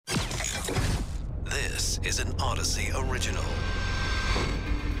This is an Odyssey original.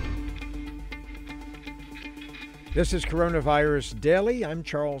 This is Coronavirus Daily. I'm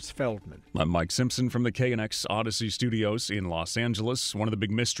Charles Feldman. I'm Mike Simpson from the KNX Odyssey Studios in Los Angeles. One of the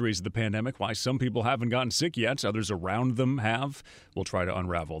big mysteries of the pandemic, why some people haven't gotten sick yet, others around them have. We'll try to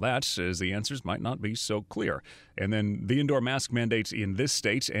unravel that, as the answers might not be so clear. And then the indoor mask mandate in this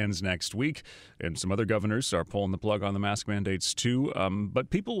state ends next week, and some other governors are pulling the plug on the mask mandates too. But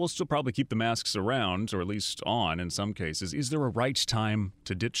people will still probably keep the masks around, or at least on in some cases. Is there a right time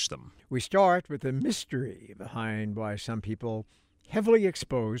to ditch them? We start with the mystery behind why some people heavily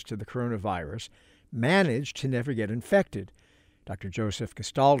exposed to the coronavirus manage to never get infected. Dr. Joseph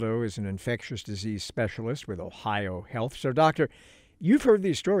Castaldo is an infectious disease specialist with Ohio Health. So, Doctor, you've heard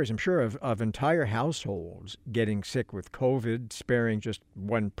these stories, I'm sure, of entire households getting sick with COVID, sparing just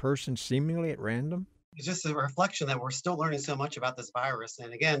one person seemingly at random? It's just a reflection that we're still learning so much about this virus.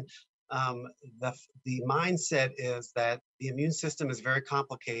 And again, the mindset is that the immune system is very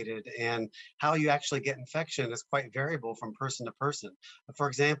complicated, and how you actually get infection is quite variable from person to person. For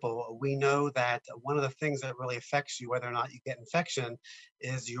example, we know that one of the things that really affects you whether or not you get infection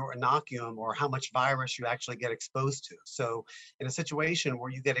is your inoculum, or how much virus you actually get exposed to. So in a situation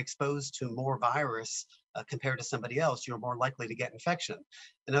where you get exposed to more virus compared to somebody else, you're more likely to get infection.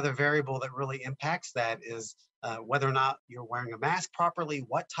 Another variable that really impacts that is whether or not you're wearing a mask properly,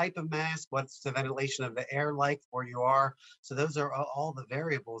 what type of mask, what's the ventilation of the air like where you are. So those are all the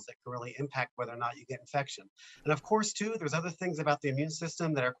variables that can really impact whether or not you get infection. And of course, too, there's other things about the immune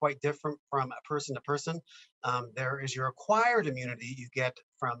system that are quite different from person to person. There is your acquired immunity you get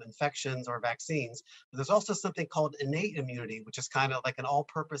from infections or vaccines, but there's also something called innate immunity, which is kind of like an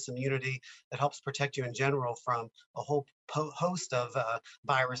all-purpose immunity that helps protect you in general from a whole host of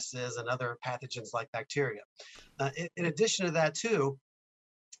viruses and other pathogens like bacteria. In addition to that, too,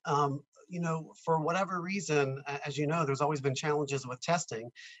 for whatever reason, as you know, there's always been challenges with testing.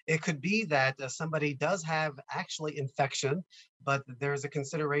 It could be that somebody does have actually infection, but there's a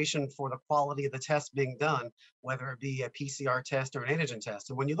consideration for the quality of the test being done, whether it be a PCR test or an antigen test.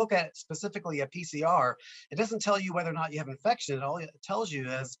 And when you look at specifically a PCR, it doesn't tell you whether or not you have infection. All it tells you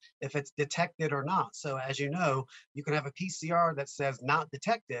is if it's detected or not. So as you know, you can have a PCR that says not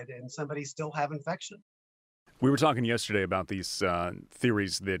detected and somebody still have infection. We were talking yesterday about these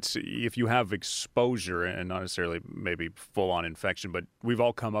theories that if you have exposure, and not necessarily maybe full-on infection, but we've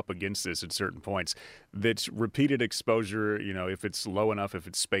all come up against this at certain points, that repeated exposure, if it's low enough, if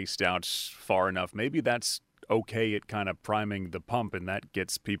it's spaced out far enough, maybe that's okay at kind of priming the pump, and that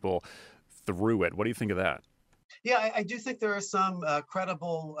gets people through it. What do you think of that? Yeah, I do think there is some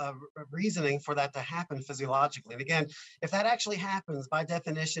credible reasoning for that to happen physiologically. And again, if that actually happens, by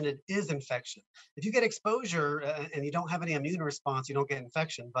definition, it is infection. If you get exposure and you don't have any immune response, you don't get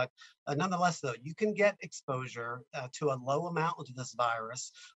infection. But nonetheless, though, you can get exposure to a low amount of this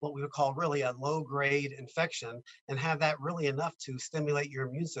virus, what we would call really a low-grade infection, and have that really enough to stimulate your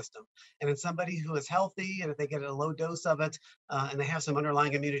immune system. And in somebody who is healthy, and if they get a low dose of it, and they have some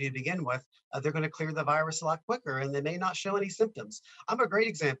underlying immunity to begin with, they're going to clear the virus a lot quicker, and they may not show any symptoms. I'm a great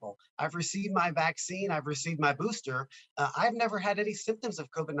example. I've received my vaccine. I've received my booster. I've never had any symptoms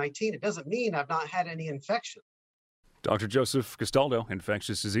of COVID-19. It doesn't mean I've not had any infection. Dr. Joseph Castaldo,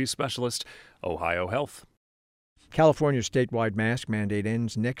 infectious disease specialist, Ohio Health. California's statewide mask mandate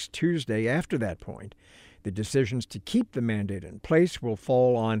ends next Tuesday. After that point, the decisions to keep the mandate in place will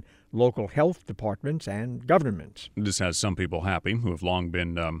fall on local health departments and governments. This has some people happy who have long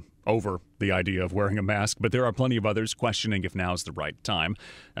been over the idea of wearing a mask, but there are plenty of others questioning if now's the right time.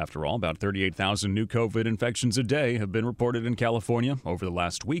 After all, about 38,000 new COVID infections a day have been reported in California over the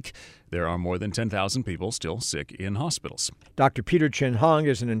last week. There are more than 10,000 people still sick in hospitals. Dr. Peter Chin Hong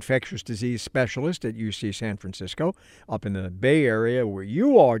is an infectious disease specialist at UC San Francisco, up in the Bay Area where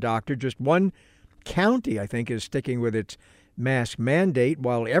you are, Doctor. Just one county, I think, is sticking with its mask mandate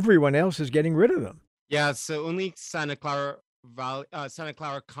while everyone else is getting rid of them. Yeah, so only Santa Clara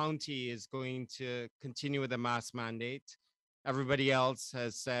County is going to continue with the mask mandate. Everybody else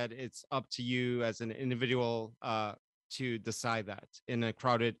has said it's up to you as an individual to decide that in a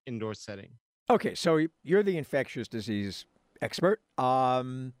crowded indoor setting. Okay, so you're the infectious disease expert.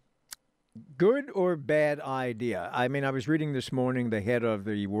 Good or bad idea? I mean, I was reading this morning the head of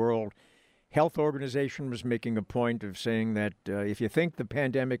the World Health Organization was making a point of saying that if you think the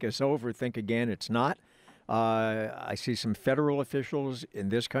pandemic is over, think again, it's not. I see some federal officials in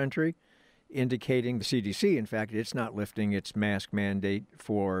this country indicating, the CDC, in fact, it's not lifting its mask mandate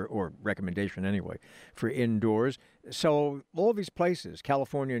or recommendation anyway, for indoors. So all these places,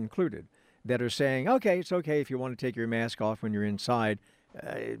 California included, that are saying, okay, it's okay if you want to take your mask off when you're inside.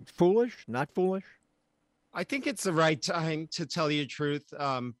 Foolish? Not foolish? I think it's the right time to tell you the truth,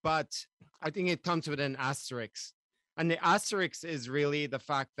 but I think it comes with an asterisk. And the asterisk is really the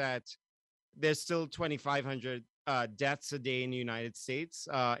fact that there's still 2,500 deaths a day in the United States.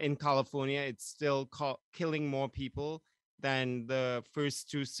 In California, it's still killing more people than the first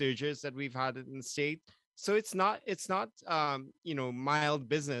two surges that we've had in the state. So it's not mild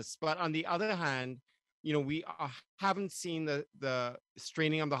business. But on the other hand, we haven't seen the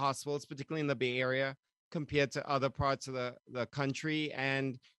straining of the hospitals, particularly in the Bay Area, compared to other parts of the country.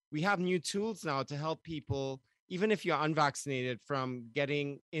 And we have new tools now to help people, even if you're unvaccinated, from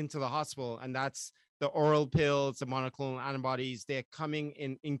getting into the hospital. And that's the oral pills, the monoclonal antibodies. They're coming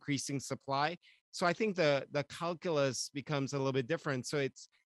in increasing supply. So I think the calculus becomes a little bit different. So it's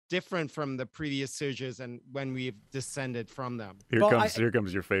different from the previous surges and when we've descended from them. Here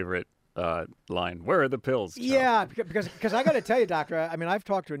comes your favorite line. Where are the pills, Chuck? Yeah, because I got to tell you, doctor, I mean, I've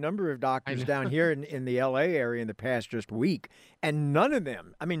talked to a number of doctors down here in the L.A. area in the past just week, and none of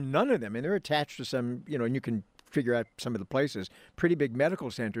them, and they're attached to some, and you can figure out some of the places, pretty big medical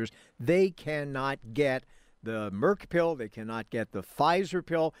centers, they cannot get the Merck pill, they cannot get the Pfizer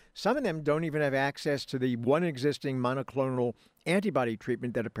pill. Some of them don't even have access to the one existing monoclonal antibody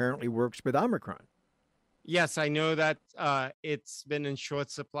treatment that apparently works with Omicron. Yes, I know that it's been in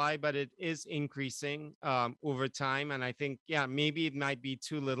short supply, but it is increasing over time. And I think, maybe it might be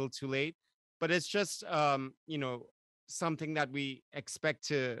too little too late, but it's just, something that we expect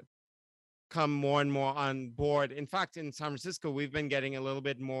to come more and more on board. In fact, in San Francisco, we've been getting a little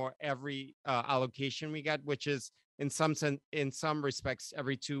bit more every allocation we get, which is in some respects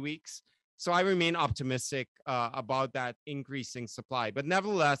every 2 weeks. So I remain optimistic about that increasing supply. But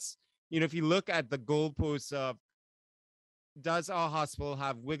nevertheless, if you look at the goalposts of does our hospital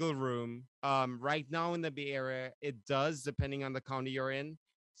have wiggle room? Right now in the Bay Area, it does, depending on the county you're in.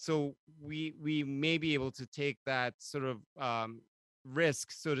 So we may be able to take that sort of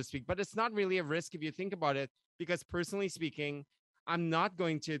risk, so to speak. But it's not really a risk if you think about it, because personally speaking, I'm not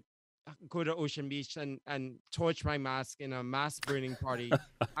going to go to Ocean Beach and torch my mask in a mask burning party.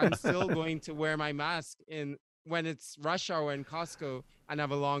 I'm still going to wear my mask when it's rush hour in Costco and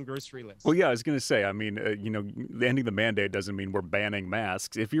have a long grocery list. Well, yeah, I was going to say, ending the mandate doesn't mean we're banning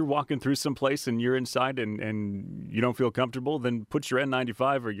masks. If you're walking through some place and you're inside and you don't feel comfortable, then put your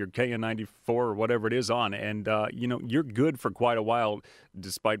N95 or your KN94 or whatever it is on. And, you're good for quite a while,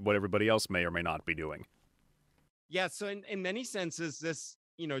 despite what everybody else may or may not be doing. Yeah, so in many senses, this,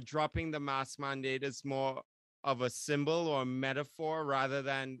 dropping the mask mandate is more of a symbol or a metaphor rather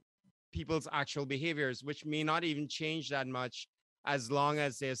than people's actual behaviors, which may not even change that much as long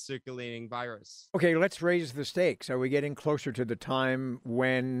as there's circulating virus. Okay, let's raise the stakes. Are we getting closer to the time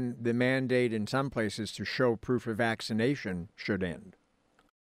when the mandate in some places to show proof of vaccination should end?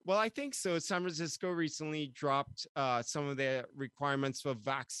 Well, I think so. San Francisco recently dropped some of their requirements for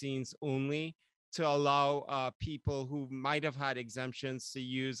vaccines only to allow people who might have had exemptions to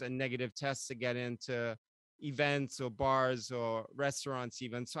use a negative test to get into events or bars or restaurants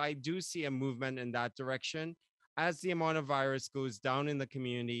even. So I do see a movement in that direction. As the amount of virus goes down in the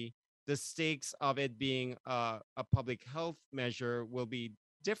community, the stakes of it being a public health measure will be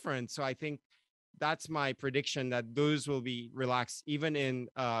different. So I think that's my prediction, that those will be relaxed even in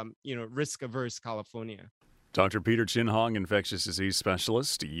risk-averse California. Dr. Peter Chin Hong, infectious disease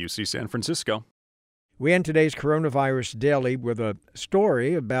specialist, UC San Francisco. We end today's Coronavirus Daily with a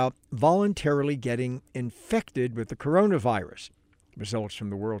story about voluntarily getting infected with the coronavirus. Results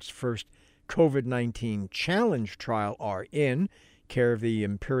from the world's first COVID-19 challenge trial are in, care of the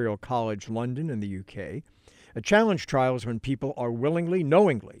Imperial College London in the UK. A challenge trial is when people are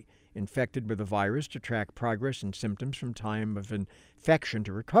knowingly infected with the virus to track progress and symptoms from time of infection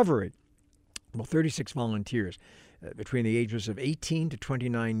to recovery. Well, 36 volunteers between the ages of 18 to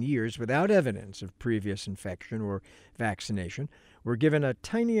 29 years without evidence of previous infection or vaccination were given a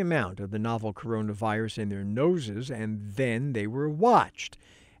tiny amount of the novel coronavirus in their noses, and then they were watched.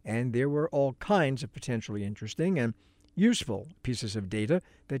 And there were all kinds of potentially interesting and useful pieces of data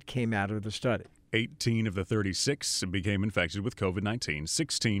that came out of the study. 18 of the 36 became infected with COVID-19.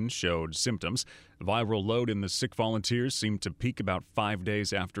 16 showed symptoms. Viral load in the sick volunteers seemed to peak about 5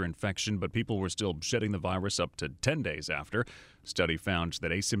 days after infection, but people were still shedding the virus up to 10 days after. Study found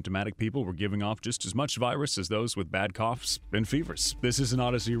that asymptomatic people were giving off just as much virus as those with bad coughs and fevers. This is an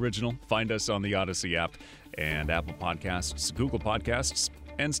Odyssey original. Find us on the Odyssey app and Apple Podcasts, Google Podcasts,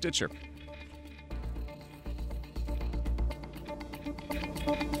 and Stitcher.